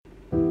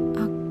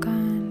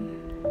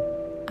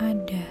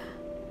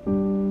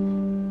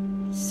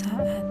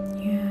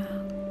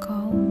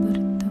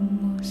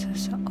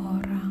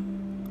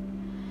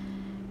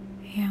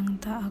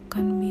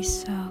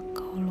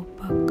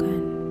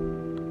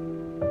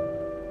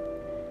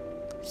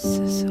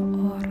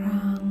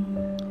Seseorang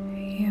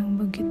yang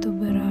begitu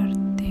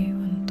berarti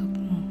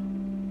untukmu.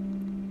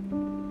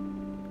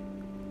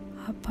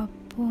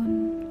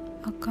 Apapun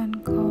akan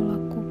kau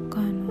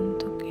lakukan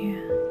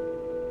untuknya.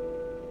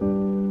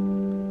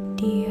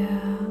 Dia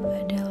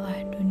adalah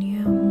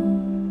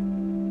duniamu,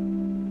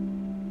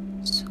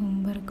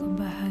 sumber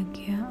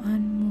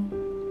kebahagiaanmu,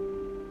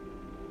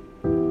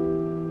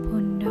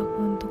 pundak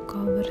untuk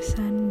kau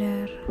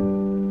bersandar,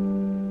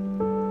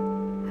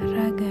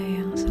 raga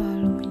yang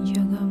selalu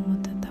menjagamu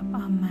tetap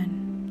aman,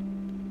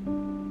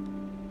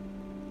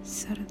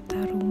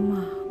 serta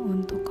rumah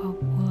untuk kau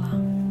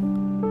pulang.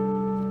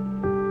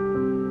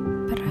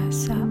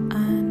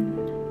 Perasaan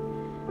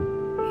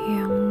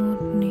yang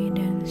murni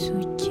dan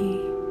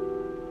suci,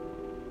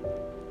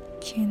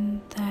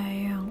 cinta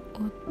yang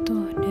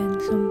utuh dan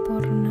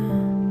sempurna,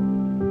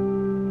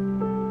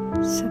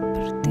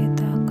 seperti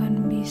tak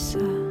akan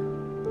bisa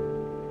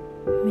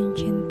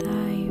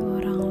mencintai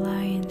orang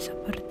lain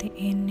seperti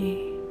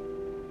ini.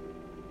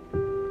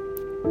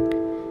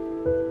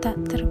 Tak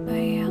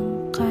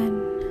terbayangkan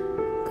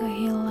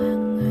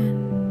kehilangan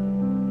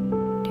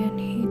dan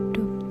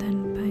hidup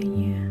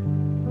tanpanya.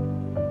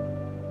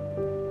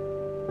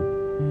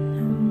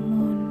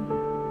 Namun,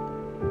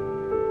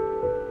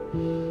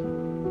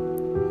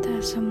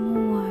 tak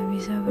semua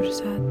bisa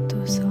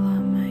bersatu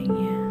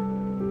selamanya.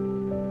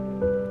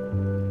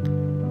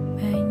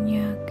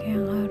 Banyak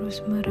yang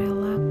harus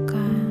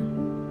merelakan,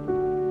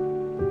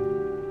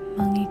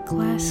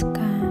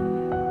 mengikhlaskan,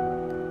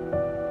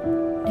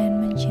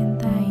 dan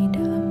mencintai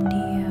dalam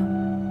diam,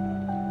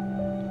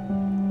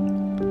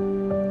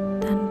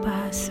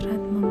 tanpa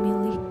hasrat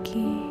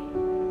memiliki,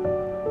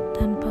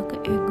 tanpa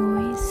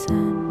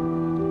keegoisan,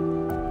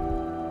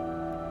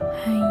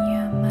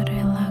 hanya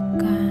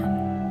merelakan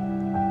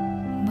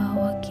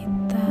bahwa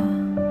kita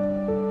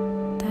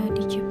tak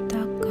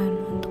diciptakan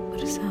untuk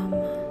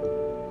bersama.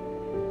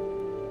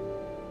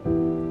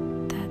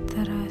 Tak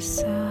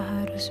terasa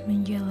harus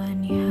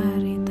menjalani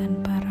hari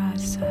tanpa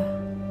rasa.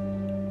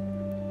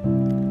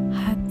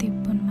 Hati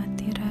pun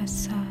mati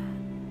rasa,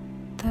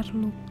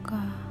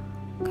 terluka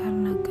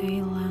karena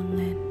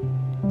kehilangan.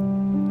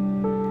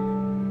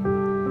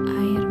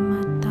 Air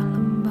mata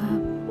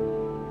lembab,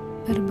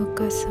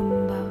 berbekas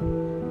sembab.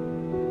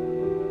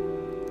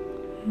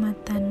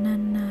 Mata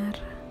nanar,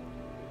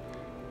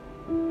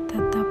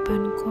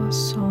 tatapan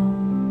kosong,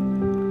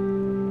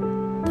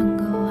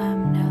 tenggelam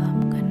dalam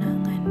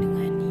kenangan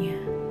dengannya.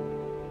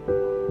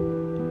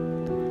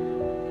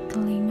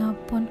 Telinga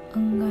pun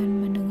enggan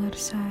mendengar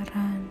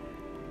saran,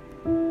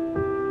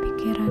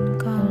 pikiran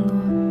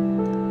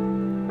kalut,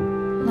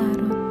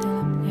 larut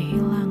dalam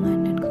kehilangan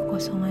dan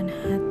kekosongan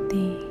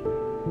hati.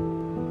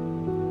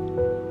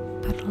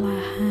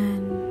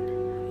 Perlahan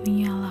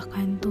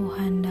menyalahkan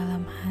Tuhan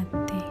dalam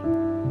hati.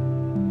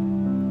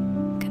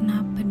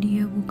 Kenapa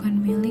dia bukan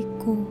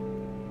milikku?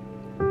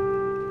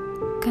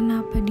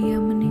 Kenapa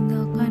dia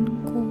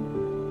meninggalkanku?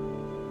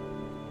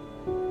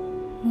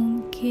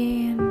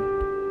 Mungkin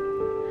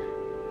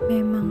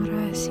memang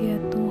rahasia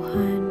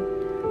Tuhan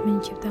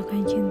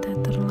menciptakan cinta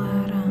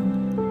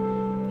terlarang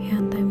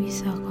yang tak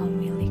bisa kau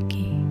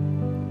miliki.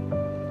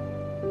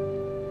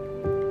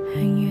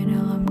 Hanya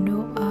dalam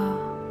doa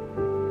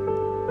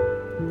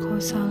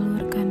kau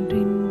salurkan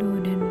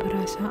rindu dan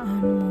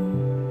perasaanmu.